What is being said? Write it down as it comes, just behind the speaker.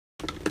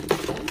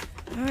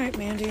All right,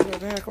 Mandy, we're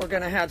back. We're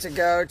going to have to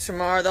go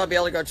tomorrow. They'll be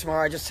able to go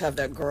tomorrow. I just have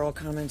that girl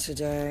coming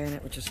today, and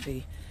it would just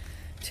be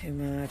too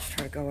much.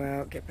 Try to go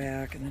out, get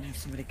back, and then have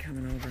somebody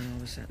coming over and all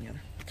this, that, and the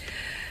other.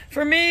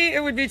 For me,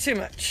 it would be too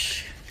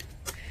much.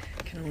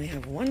 I can only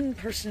have one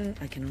person.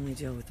 I can only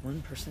deal with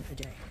one person a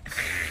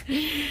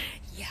day.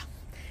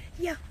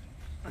 Yeah.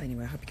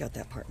 Anyway, I hope you got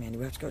that part, Mandy.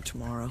 We have to go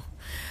tomorrow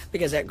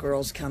because that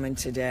girl's coming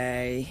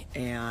today,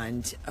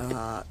 and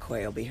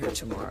Quay will be here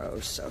tomorrow,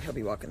 so he'll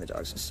be walking the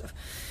dogs and stuff.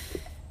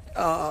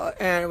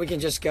 And we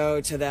can just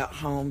go to that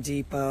Home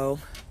Depot,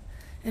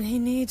 and he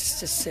needs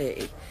to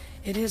see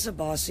it is a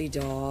bossy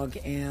dog,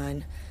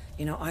 and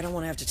I don't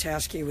want to have to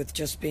task you with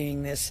just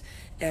being this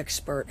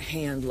expert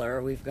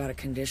handler. We've got to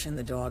condition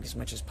the dog as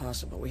much as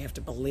possible. We have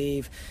to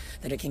believe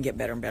that it can get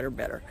better and better and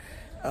better.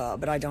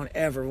 But I don't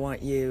ever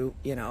want you,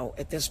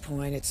 at this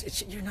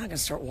point, you're not going to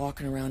start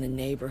walking around a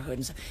neighborhood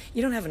and stuff.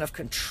 You don't have enough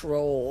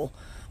control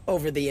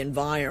over the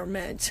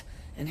environment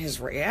and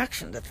his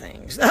reaction to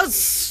things.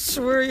 That's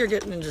where you're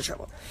getting into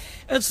trouble.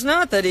 It's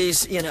not that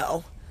he's,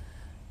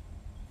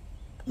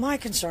 my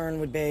concern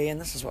would be,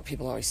 and this is what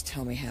people always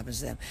tell me happens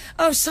to them,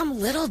 oh, some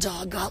little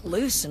dog got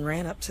loose and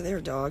ran up to their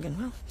dog, and,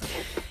 well,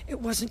 it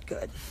wasn't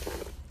good.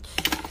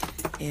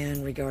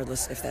 And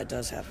regardless if that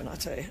does happen, I'll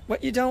tell you,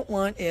 what you don't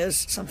want is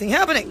something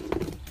happening,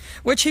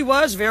 which he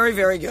was very,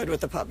 very good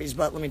with the puppies.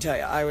 But let me tell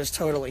you, I was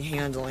totally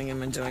handling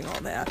him and doing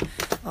all that.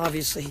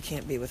 Obviously, he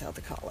can't be without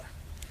the collar,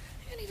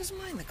 and he doesn't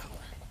mind the collar.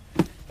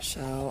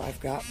 So I've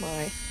got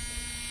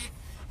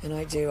and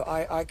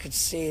I could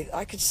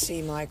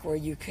see, Mike, where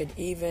you could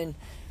even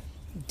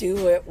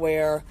do it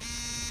where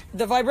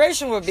the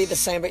vibration would be the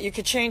same, but you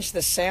could change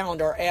the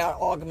sound or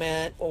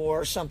augment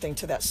or something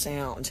to that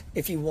sound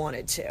if you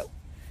wanted to.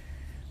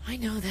 I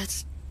know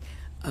that's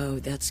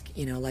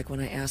like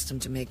when I asked him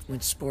to make, when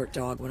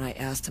I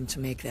asked him to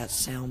make that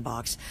sound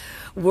box.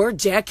 We're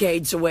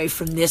decades away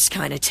from this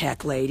kind of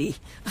tech, lady.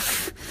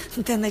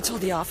 Then they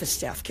told the office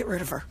staff, get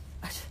rid of her.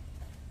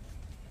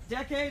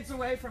 Decades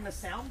away from a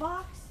sound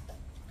box?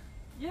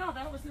 Yeah,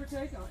 that was their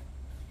take on it.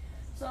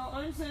 So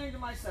I'm saying to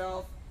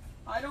myself,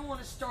 I don't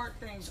want to start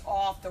things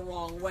off the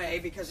wrong way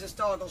because this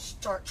dog will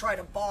try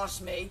to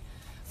boss me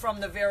from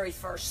the very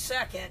first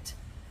second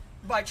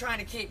by trying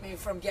to keep me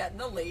from getting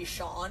the leash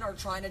on or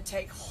trying to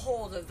take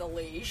hold of the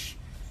leash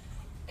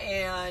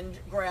and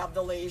grab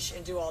the leash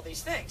and do all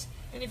these things.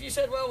 And if you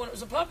said, well, when it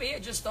was a puppy,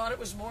 it just thought it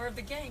was more of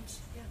the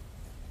games.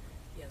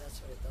 Yeah, that's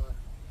what it thought.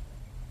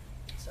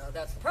 So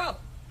that's the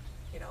problem.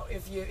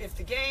 If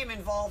the game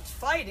involved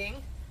fighting,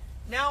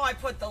 now I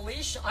put the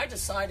leash, I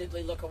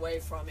decidedly look away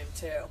from him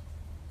too.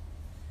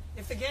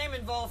 If the game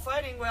involved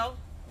fighting, well,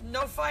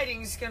 no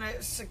fighting is going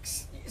to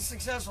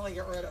successfully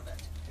get rid of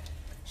it.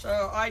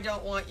 So I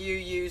don't want you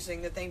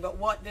using the thing, but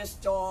what this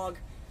dog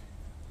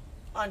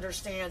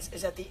understands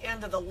is at the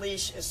end of the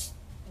leash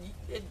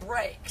it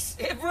breaks.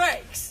 It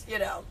breaks,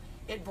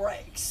 it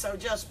breaks. So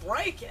just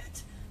break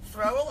it.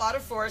 Throw a lot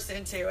of force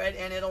into it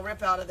and it'll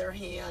rip out of their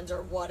hand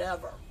or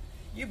whatever.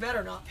 You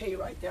better not pee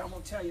right there. I'm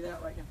going to tell you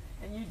that right now.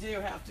 And you do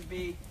have to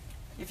be,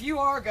 if you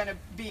are going to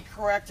be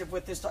corrective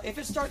with this dog, if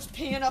it starts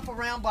peeing up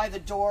around by the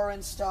door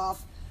and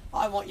stuff,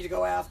 I want you to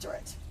go after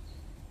it.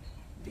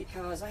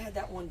 Because I had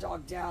that one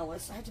dog,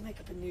 Dallas. I had to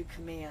make up a new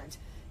command.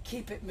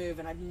 Keep it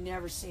moving. I've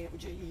never seen it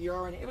with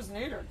urine. It was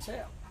neutered,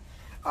 too.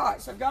 All right,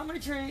 so I've got my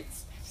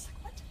treats.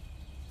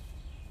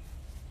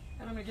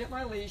 And I'm going to get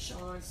my leash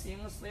on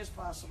seamlessly as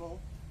possible.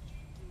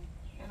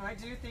 And I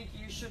do think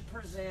you should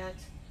present,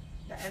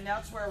 and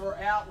that's where we're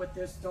at with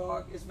this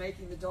dog, is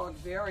making the dog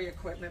very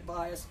equipment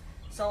biased.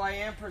 So I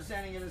am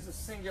presenting it as a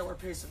singular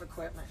piece of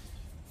equipment.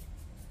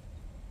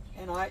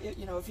 And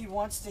if he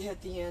wants to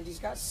hit the end, he's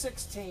got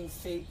 16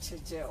 feet to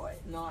do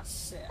it, not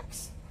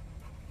 6.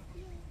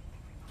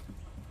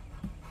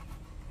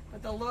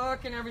 But the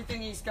look and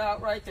everything he's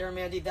got right there,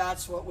 Mandy,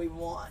 that's what we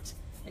want.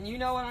 And you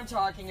know what I'm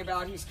talking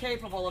about. He's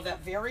capable of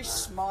that very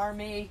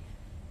smarmy,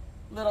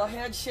 little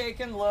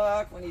head-shaking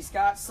look when he's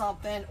got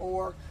something,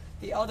 or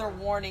the other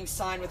warning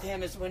sign with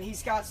him is when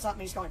he's got something,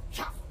 he's going,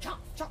 chomp, chomp,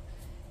 chomp.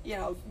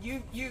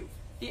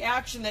 The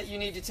action that you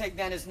need to take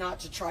then is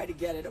not to try to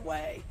get it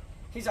away.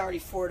 He's already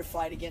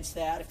fortified against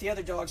that. If the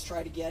other dogs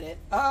try to get it,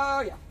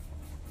 oh yeah.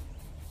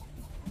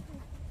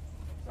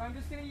 So I'm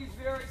just going to use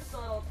very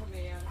subtle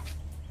commands.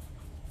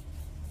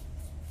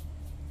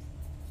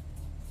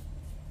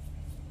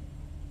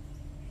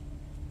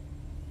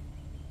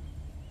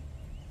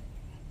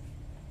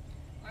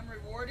 I'm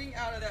rewarding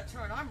out of that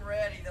turn. I'm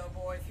ready though,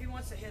 boy. If he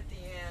wants to hit the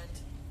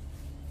end,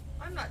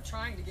 I'm not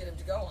trying to get him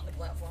to go on the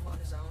platform on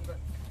his own, but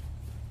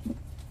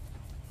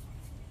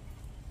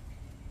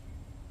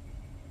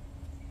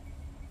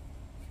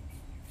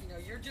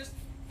you're just,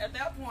 at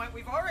that point,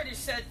 we've already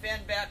said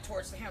bend back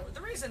towards the handler.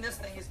 The reason this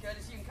thing is good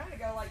is you can kind of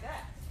go like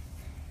that.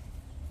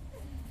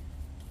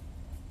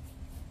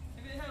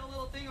 If it had a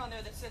little thing on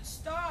there that said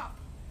stop,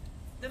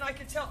 then I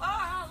could tell,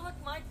 look,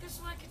 Mike, this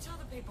is what I could tell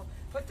the people.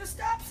 Put the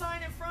stop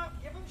sign in front.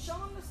 Show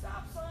them the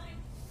stop sign.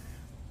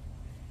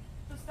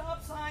 The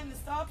stop sign, the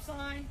stop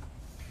sign.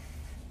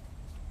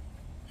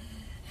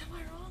 Am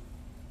I wrong?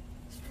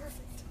 It's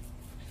perfect.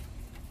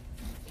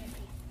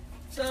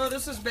 So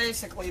this is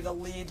basically the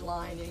lead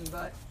lining,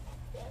 but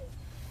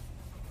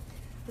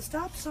the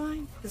stop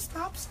sign, the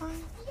stop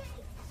sign.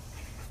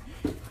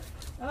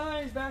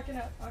 Oh, he's backing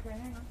up. Okay,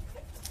 hang on.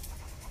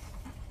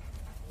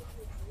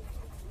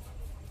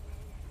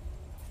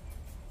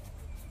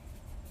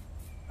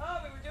 Oh,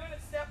 we were doing it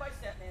step by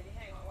step, Mandy.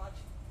 Hang on, watch.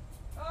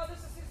 Oh, this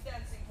is his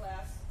dancing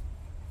class.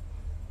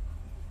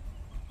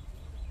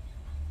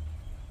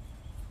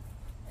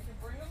 I can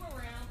bring him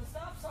around. The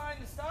stop sign,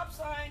 the stop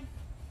sign.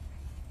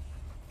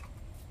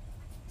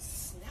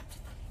 Snapped.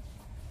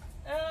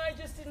 I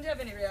just didn't have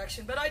any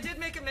reaction, but I did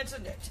make a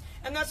mental note.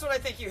 And that's what I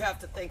think you have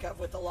to think of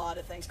with a lot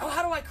of things. Oh,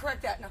 how do I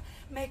correct that? No,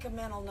 make a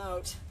mental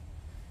note.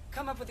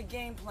 Come up with a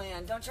game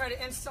plan. Don't try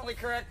to instantly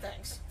correct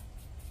things.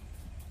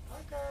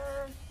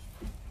 Okay.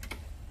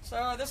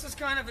 So this is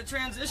kind of a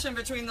transition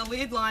between the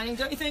lead lining,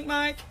 don't you think,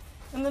 Mike,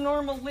 and the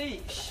normal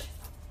leash?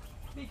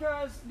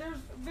 Because there's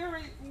a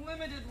very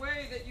limited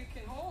way that you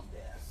can hold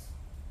this.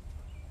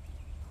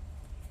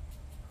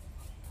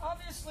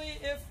 Obviously,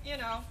 if, you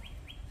know,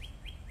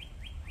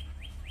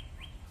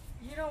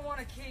 you don't want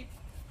to keep...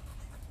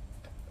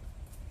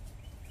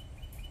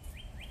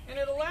 And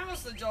it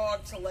allows the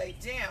dog to lay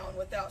down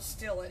without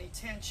still any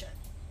tension.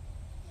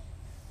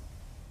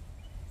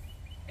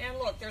 And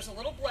look, there's a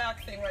little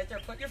black thing right there.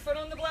 Put your foot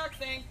on the black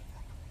thing.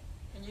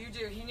 And you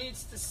do. He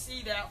needs to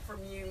see that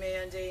from you,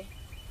 Mandy.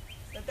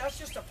 But that's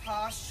just a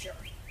posture.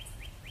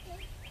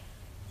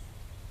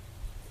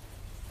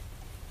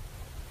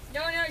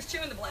 No, he's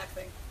chewing the black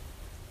thing.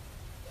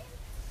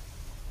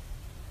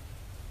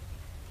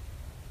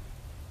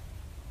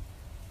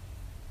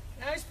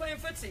 Now he's playing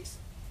footsies.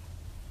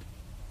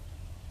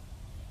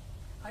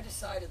 I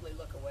decidedly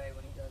look away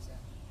when he does that.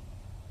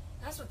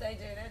 That's what they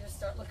do. They just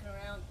start looking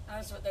around.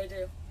 That's what they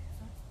do.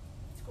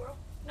 Squirrel?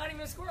 Not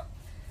even a squirrel.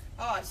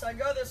 All right, so I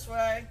go this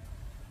way.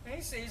 And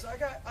he sees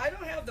I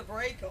don't have the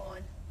brake on.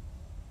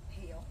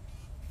 Heel.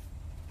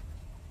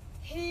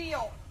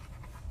 Heel.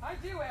 I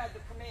do add the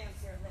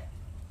commands here and there.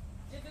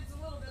 If it's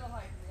a little bit of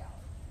height in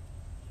reality.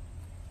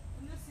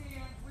 In this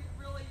hand,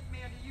 really,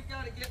 Mandy, you've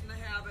got to get in the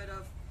habit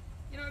of,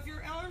 you know, if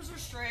your arms are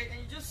straight and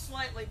you just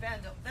slightly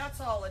bend them,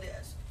 that's all it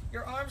is.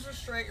 Your arms are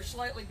straight, you're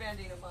slightly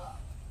bending them up.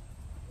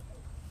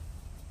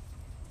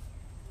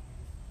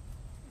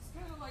 It's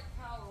kind of like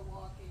power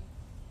walking.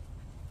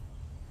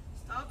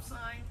 Stop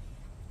sign.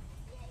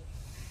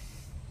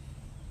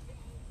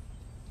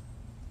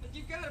 But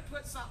you've got to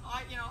put some,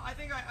 I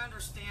think I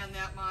understand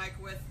that, Mike,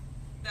 with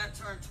that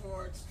turn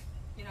towards,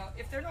 you know,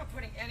 if they're not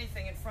putting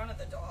anything in front of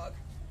the dog,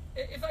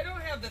 if I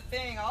don't have the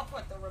thing, I'll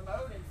put the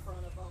remote in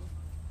front of them.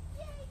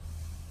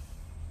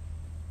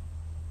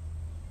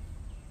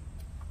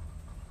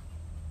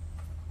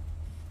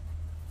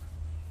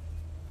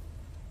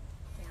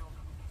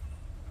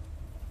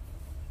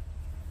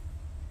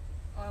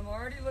 I'm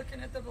already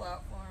looking at the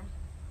platform.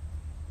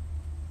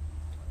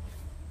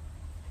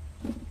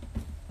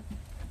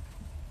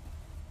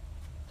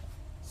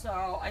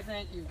 So I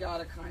think you've got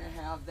to kind of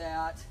have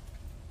that.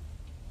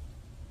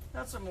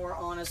 That's a more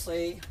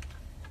honestly.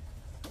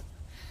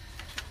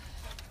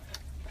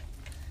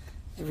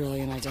 Really,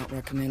 and I don't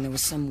recommend. There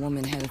was some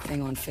woman had a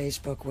thing on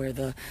Facebook where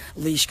the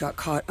leash got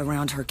caught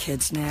around her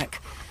kid's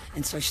neck.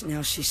 And so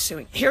now she's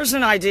suing. Here's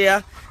an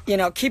idea. You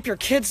know, keep your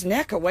kid's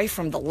neck away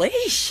from the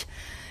leash.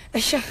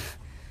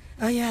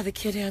 Oh yeah, the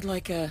kid had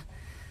like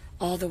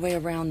all the way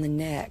around the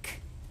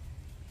neck.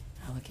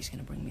 Oh look, he's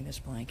gonna bring me this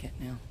blanket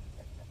now.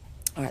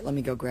 All right, let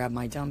me go grab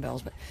my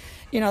dumbbells. But,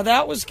 you know,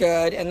 that was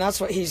good, and that's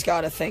what he's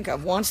got to think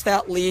of. Once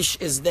that leash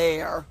is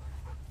there,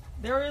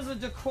 there is a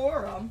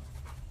decorum,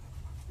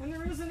 and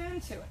there is an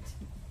end to it.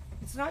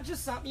 It's not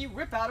just something you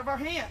rip out of our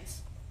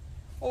hands.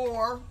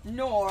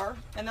 Nor,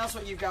 and that's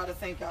what you've got to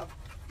think of,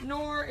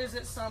 nor is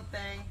it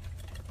something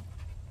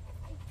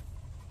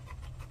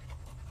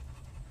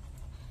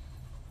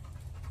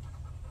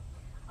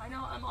I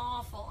know I'm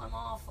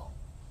awful.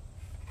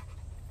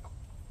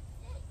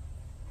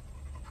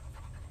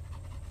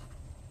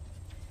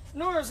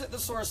 Nor is it the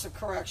source of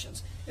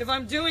corrections. If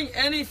I'm doing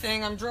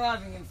anything, I'm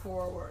driving him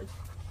forward.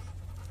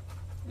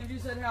 If you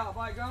said how?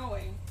 By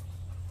going.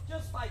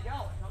 Just by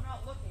going. I'm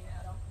not looking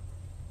at him.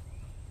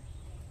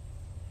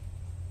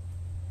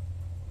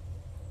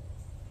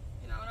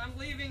 You know, and I'm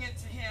leaving it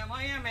to him.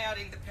 I am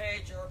adding the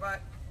pager,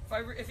 but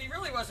if he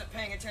really wasn't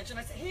paying attention,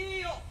 I'd say,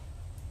 heel!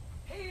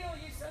 Heel,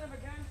 you son of a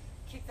gun.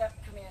 Keep that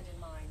command in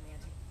mind,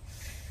 Mandy.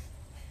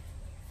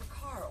 For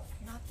Carl,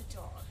 not the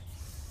dog.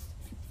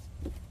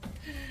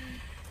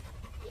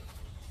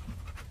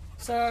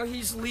 So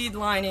he's lead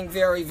lining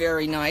very,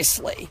 very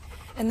nicely.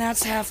 And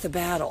that's half the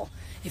battle.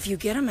 If you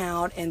get them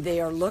out and they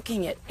are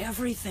looking at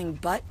everything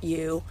but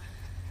you,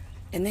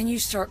 and then you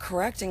start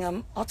correcting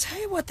them, I'll tell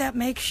you what that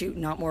makes you.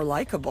 Not more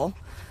likable,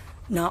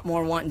 not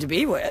more wanting to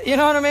be with. You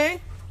know what I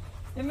mean?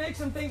 It makes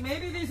them think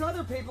maybe these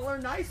other people are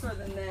nicer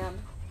than them.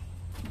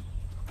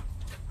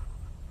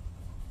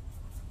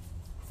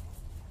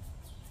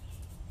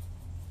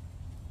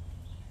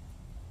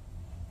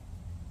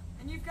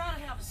 And you've got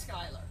to have a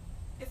Skylar.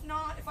 If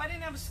not, if I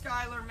didn't have a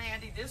Skylar,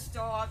 Mandy, this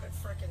dog would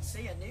frickin'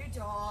 see a new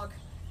dog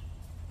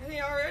And he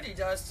already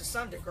does to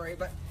some degree,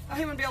 but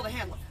he wouldn't be able to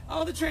handle it.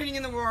 All the training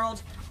in the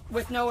world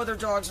with no other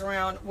dogs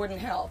around wouldn't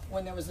help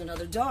when there was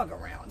another dog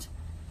around.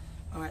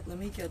 All right, let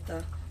me get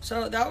the...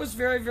 So that was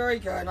very, very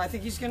good. I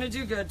think he's going to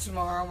do good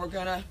tomorrow. We're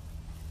going to...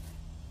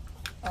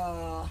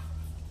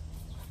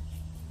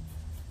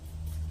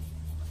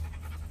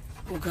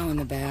 we'll go in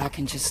the back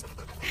and just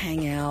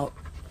hang out,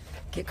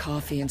 get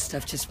coffee and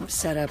stuff. Just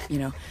set up,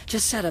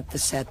 just set up the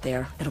set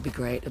there. It'll be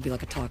great. It'll be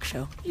like a talk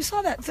show. You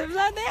saw that? They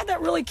had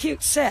that really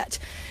cute set.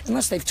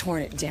 Unless they've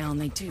torn it down,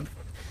 they do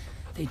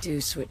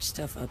switch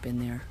stuff up in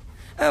there.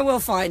 We'll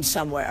find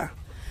somewhere.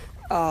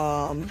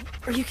 Or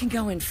you can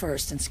go in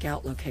first and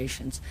scout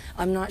locations.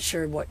 I'm not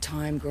sure what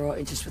time, girl.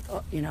 It just with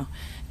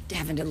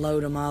having to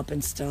load them up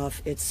and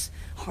stuff. It's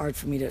hard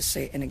for me to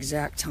say an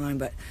exact time,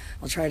 but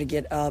I'll try to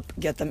get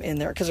them in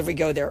there. Because if we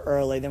go there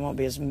early, there won't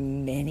be as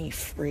many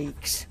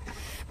freaks.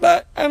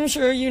 But I'm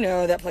sure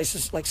that place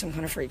is like some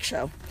kind of freak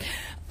show.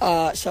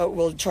 So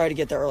we'll try to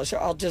get there early. So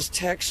I'll just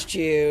text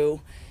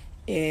you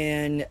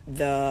in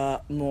the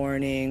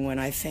morning when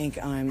I think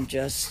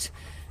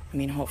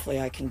hopefully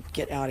I can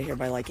get out of here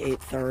by like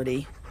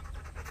 8:30,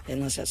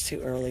 unless that's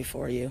too early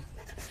for you.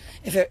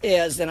 If it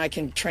is, then I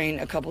can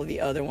train a couple of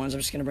the other ones. I'm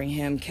just going to bring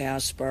him,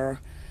 Casper,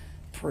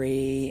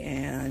 Pre,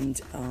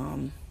 and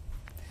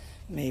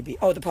maybe...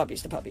 Oh, the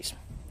puppies.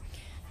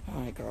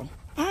 All right, girl.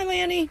 Hi,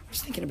 Lanny. I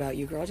was thinking about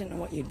you, girl. I didn't know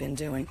what you'd been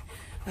doing.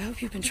 I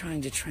hope you've been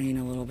trying to train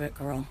a little bit,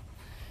 girl.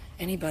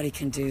 Anybody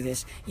can do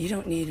this. You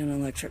don't need an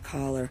electric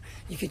collar.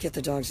 You could get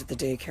the dogs at the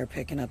daycare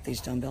picking up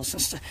these dumbbells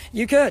and stuff.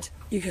 You could.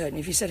 And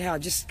if you said how,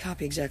 just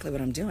copy exactly what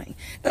I'm doing.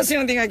 That's the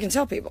only thing I can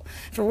tell people.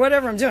 For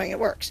whatever I'm doing, it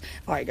works.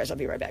 All right, guys, I'll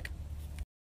be right back.